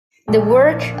The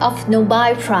work of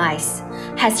Nobel Prize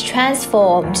has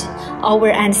transformed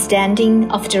our understanding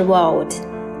of the world.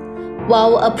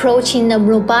 While approaching the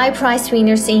Nobel Prize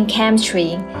winners in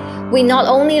chemistry, we not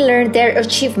only learn their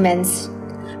achievements,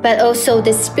 but also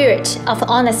the spirit of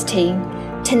honesty,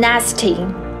 tenacity,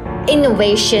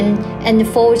 innovation, and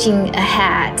forging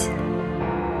ahead.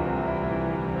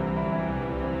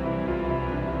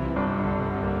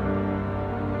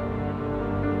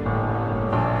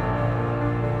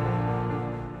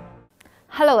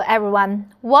 Hello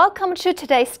everyone, welcome to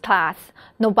today's class,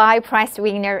 Nobel Prize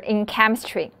winner in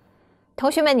chemistry.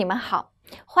 同学们，你们好，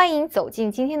欢迎走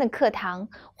进今天的课堂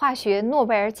——化学诺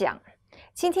贝尔奖。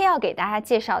今天要给大家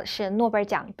介绍的是诺贝尔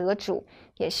奖得主，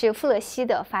也是富勒烯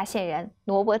的发现人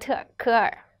罗伯特·科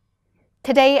尔。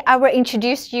Today, I will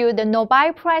introduce you the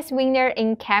Nobel Prize winner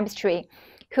in chemistry,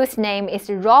 whose name is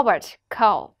Robert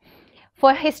Koch,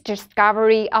 for his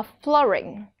discovery of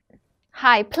Fullerene.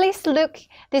 Hi, please look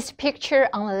this picture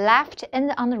on the left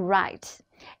and on the right.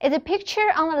 Is the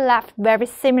picture on the left very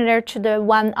similar to the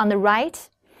one on the right?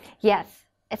 Yes,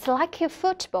 it's like a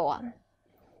football.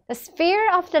 The sphere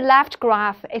of the left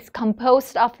graph is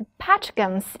composed of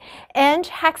pentagons and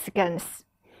hexagons.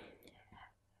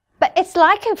 But it's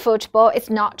like a football, it's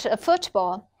not a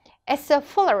football. It's a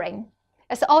fullerene.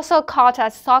 It's also called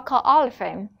as soccer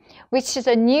olefin, which is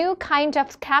a new kind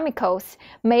of chemicals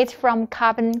made from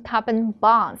carbon-carbon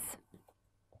bonds.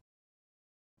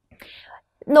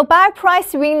 Nobel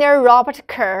Prize winner Robert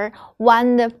Koch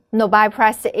won the Nobel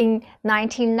Prize in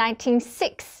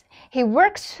 1996. He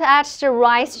worked at the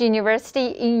Rice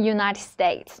University in the United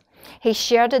States. He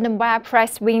shared the Nobel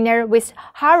Prize winner with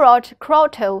Harold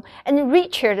Kroto and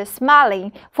Richard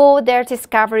Smalley for their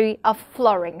discovery of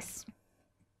fluorines.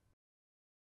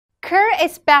 Koch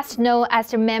is best known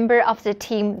as a member of the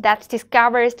team that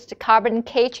discovers the carbon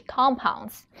cage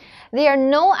compounds. They are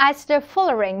known as the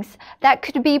fullerenes that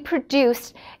could be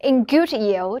produced in good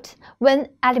yield when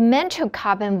elemental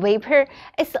carbon vapor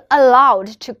is allowed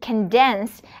to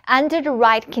condense under the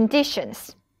right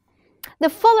conditions. The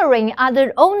fullerene are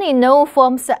the only known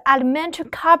forms of elemental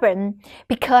carbon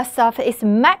because of its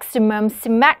maximum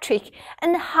symmetric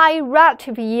and high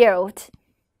relative yield.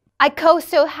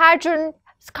 Icosohydron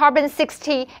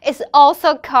carbon-60 is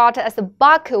also called as a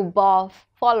buckle-ball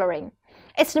fullerene.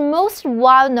 It's the most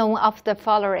well-known of the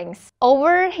fullerenes.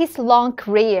 Over his long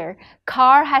career,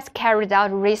 Koch has carried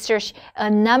out research in a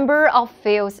number of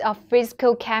fields of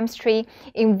physical chemistry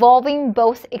involving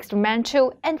both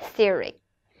experimental and theory.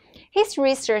 His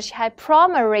research had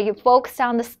primarily focused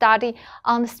on the study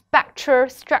on the spectral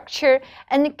structure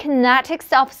and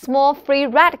kinetics of small free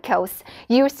radicals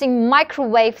using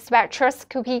microwave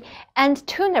spectroscopy and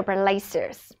tunable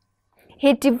lasers.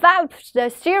 He developed the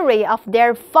theory of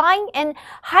their fine and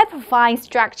hyperfine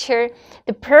structure.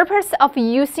 The purpose of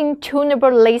using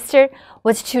tunable laser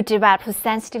was to develop a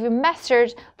sensitive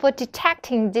method for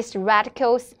detecting these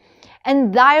radicals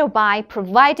and thereby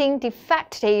providing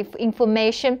defective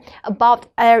information about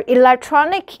their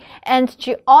electronic and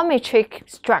geometric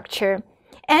structure,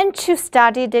 and to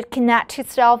study the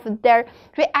kinetics of their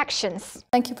reactions.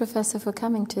 Thank you, Professor, for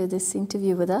coming to this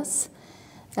interview with us.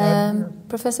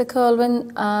 Professor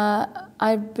Colwyn,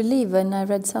 I believe when I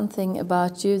read something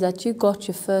about you that you got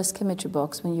your first chemistry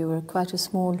box when you were quite a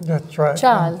small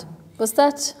child. Was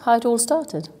that how it all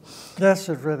started? Yes,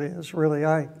 it really is. Really,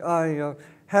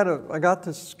 I got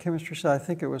this chemistry set, I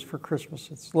think it was for Christmas.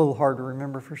 It's a little hard to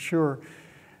remember for sure.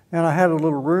 And I had a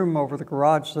little room over the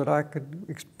garage that I could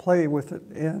play with it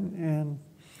in. And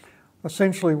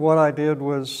essentially what I did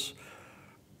was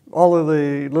all of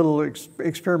the little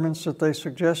experiments that they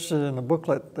suggested in the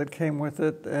booklet that came with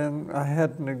it, and I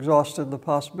hadn't exhausted the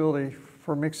possibility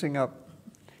for mixing up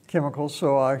chemicals,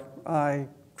 so I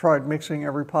tried mixing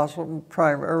every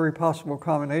possible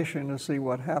combination to see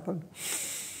what happened.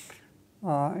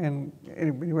 And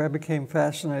anyway, I became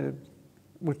fascinated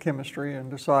with chemistry and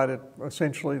decided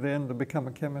essentially then to become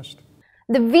a chemist.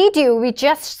 The video we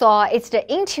just saw is the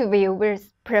interview with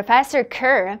Professor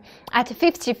Koch at the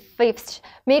 55th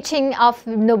meeting of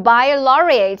Nobel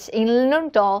laureates in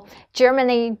London,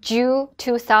 Germany, June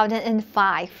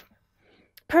 2005.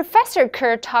 Professor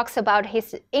Koch talks about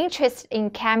his interest in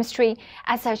chemistry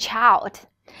as a child,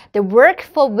 the work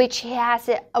for which he has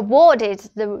awarded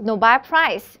the Nobel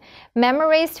Prize,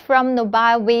 memories from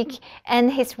Nobel Week,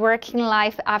 and his working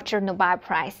life after Nobel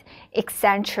Prize,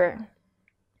 etc.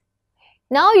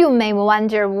 Now you may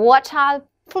wonder, what are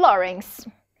fluorenes?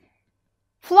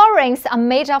 Fluorenes are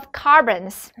made of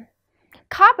carbons.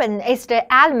 Carbon is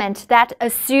the element that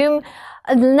assumes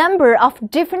a number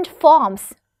of different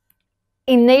forms.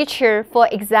 in nature, for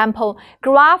example,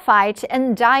 graphite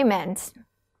and diamonds.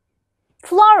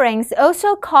 Fullerenes,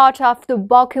 also called the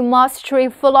bulk-moisture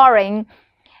fullerene,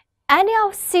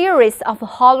 annual series of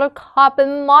hollow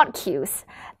carbon molecules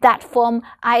that form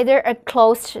either a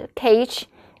closed cage,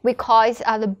 we call it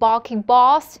the bulky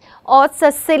balls, or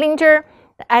the cylinder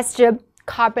as the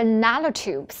carbon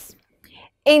nanotubes.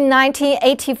 In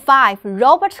 1985,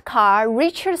 Robert Carr,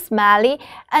 Richard Smalley,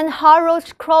 and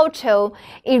Harold Kroto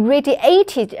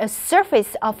irradiated a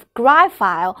surface of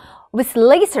graphite with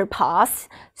laser pulse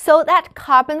so that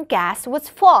carbon gas was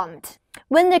formed.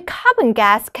 When the carbon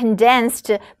gas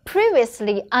condensed,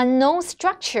 previously unknown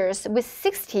structures with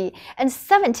 60 and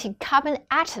 70 carbon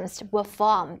atoms were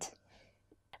formed.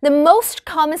 The most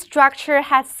common structure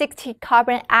has 60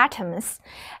 carbon atoms.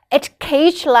 Its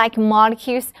cage-like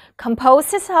molecules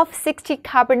composes of 60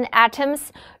 carbon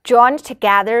atoms joined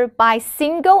together by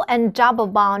single and double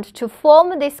bond to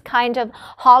form this kind of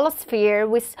hollow sphere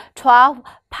with 12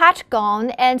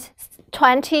 pentagon and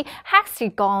 20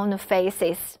 hexagon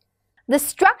faces. The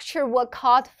structure was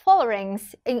called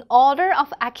fullerenes in order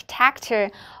of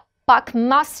architecture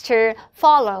Buckminster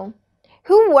Fuller,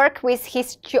 who worked with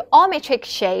his geometric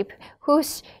shape,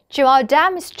 whose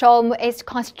geodesic is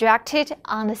constructed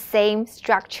on the same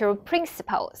structural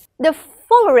principles. The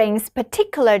fullerenes,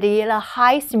 particularly the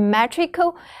high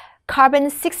symmetrical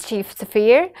carbon-60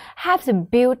 sphere, have the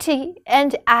beauty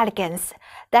and elegance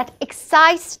that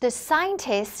excites the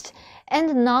scientists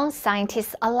and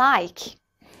non-scientists alike.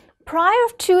 Prior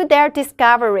to their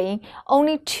discovery,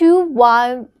 only two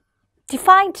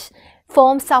well-defined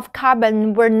forms of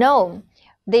carbon were known.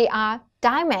 They are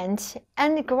diamond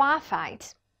and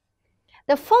graphite.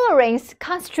 The fullerenes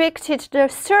constricted the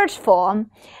third form.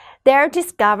 Their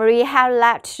discovery had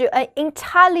led to an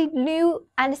entirely new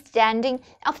understanding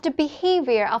of the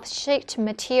behavior of shaped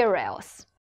materials.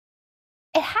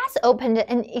 It has opened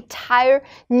an entire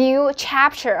new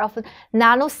chapter of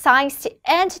nanoscience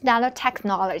and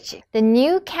nanotechnology, the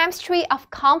new chemistry of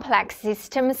complex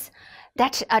systems,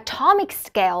 that atomic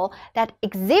scale that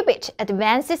exhibit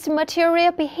advanced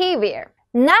material behavior.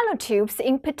 Nanotubes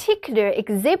in particular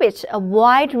exhibit a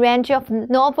wide range of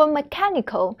novel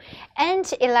mechanical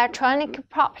and electronic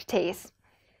properties.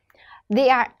 They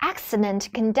are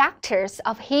excellent conductors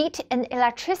of heat and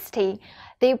electricity.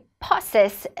 They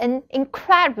possess an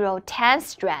incredible tensile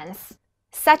strength.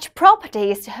 Such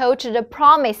properties hold the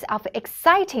promise of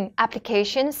exciting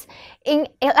applications in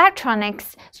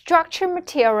electronics, structural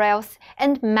materials,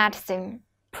 and medicine.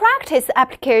 Practice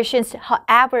applications,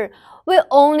 however, will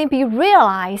only be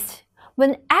realized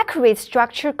when accurate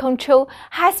structure control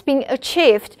has been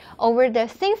achieved over the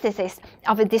synthesis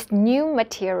of these new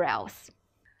materials.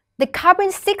 The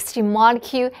carbon-60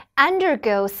 molecule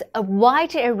undergoes a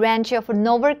wide range of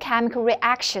novel chemical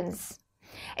reactions.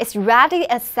 It readily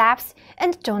accepts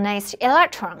and donates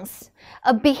electrons,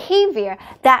 a behavior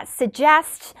that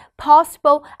suggests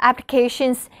possible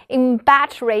applications in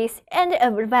batteries and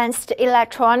advanced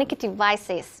electronic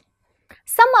devices.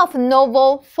 Some of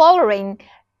novel fullerene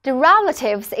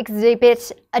derivatives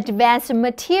exhibit advanced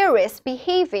materials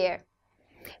behavior.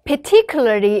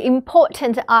 Particularly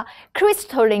important are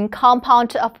crystalline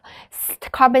compounds of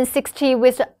carbon-60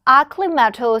 with alkali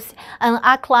metals and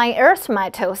alkaline earth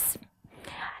metals.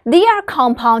 Their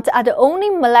compounds are the only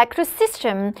molecular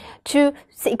system to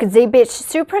exhibit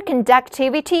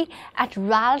superconductivity at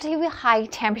relatively high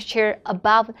temperature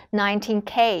above 19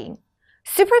 K.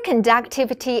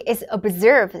 Superconductivity is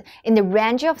observed in the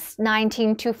range of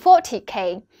 19 to 40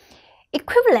 K,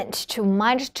 equivalent to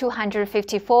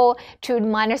 -254 to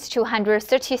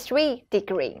 -233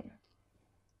 degrees.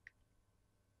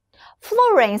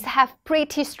 Fullerenes have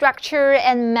pretty structure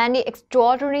and many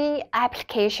extraordinary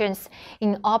applications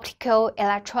in optical,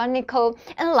 electronical,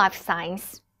 and life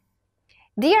science.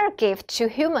 They are a gift to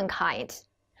humankind.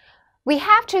 We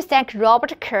have to thank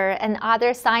Robert Kerr and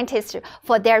other scientists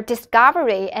for their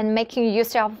discovery and making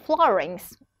use of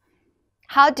fullerenes.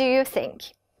 How do you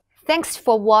think? Thanks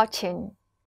for watching.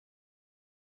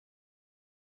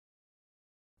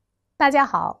 大家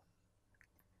好。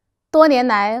多年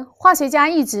来，化学家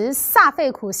一直煞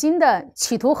费苦心地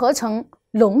企图合成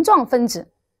龙状分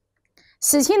子，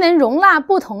使其能容纳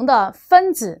不同的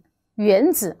分子、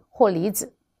原子或离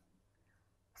子。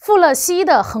富勒烯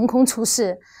的横空出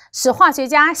世，使化学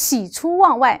家喜出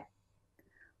望外。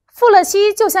富勒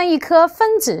烯就像一棵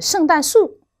分子圣诞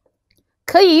树，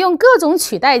可以用各种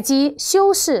取代机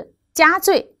修饰、加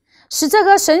缀，使这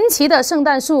棵神奇的圣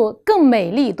诞树更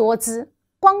美丽多姿、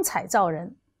光彩照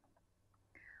人。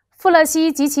富勒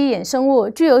烯及其衍生物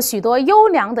具有许多优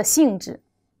良的性质，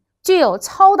具有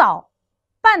超导、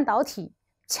半导体、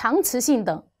强磁性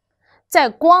等，在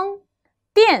光、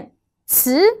电、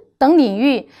磁等领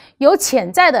域有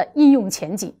潜在的应用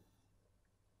前景。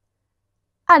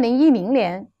2010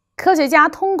年，科学家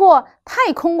通过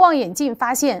太空望远镜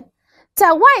发现，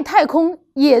在外太空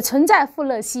也存在富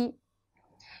勒烯。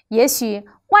也许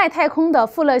外太空的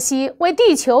富勒烯为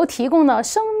地球提供了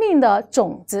生命的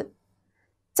种子。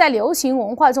在流行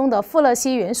文化中的富勒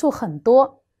烯元素很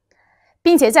多，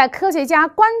并且在科学家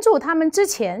关注它们之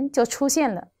前就出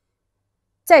现了。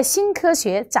在《新科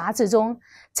学》杂志中，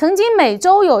曾经每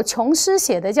周有琼斯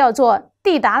写的叫做《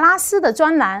蒂达拉斯》的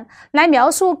专栏，来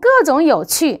描述各种有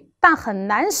趣但很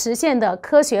难实现的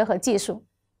科学和技术。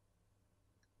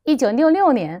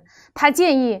1966年，他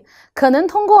建议可能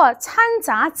通过掺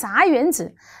杂杂原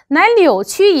子来扭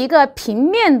曲一个平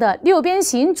面的六边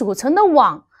形组成的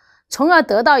网，从而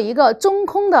得到一个中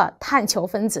空的碳球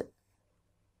分子。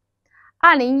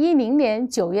2010年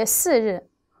9月4日，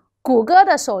谷歌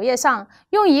的首页上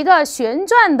用一个旋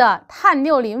转的碳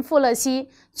60富勒烯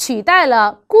取代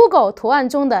了 Google 图案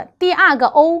中的第2个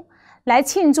O， 来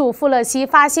庆祝富勒烯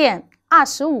发现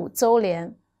25周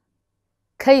年。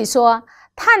可以说，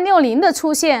碳60的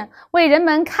出现为人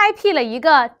们开辟了一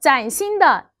个崭新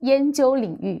的研究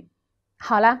领域。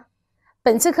好了，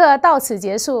本次课到此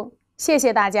结束，谢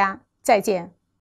谢大家，再见。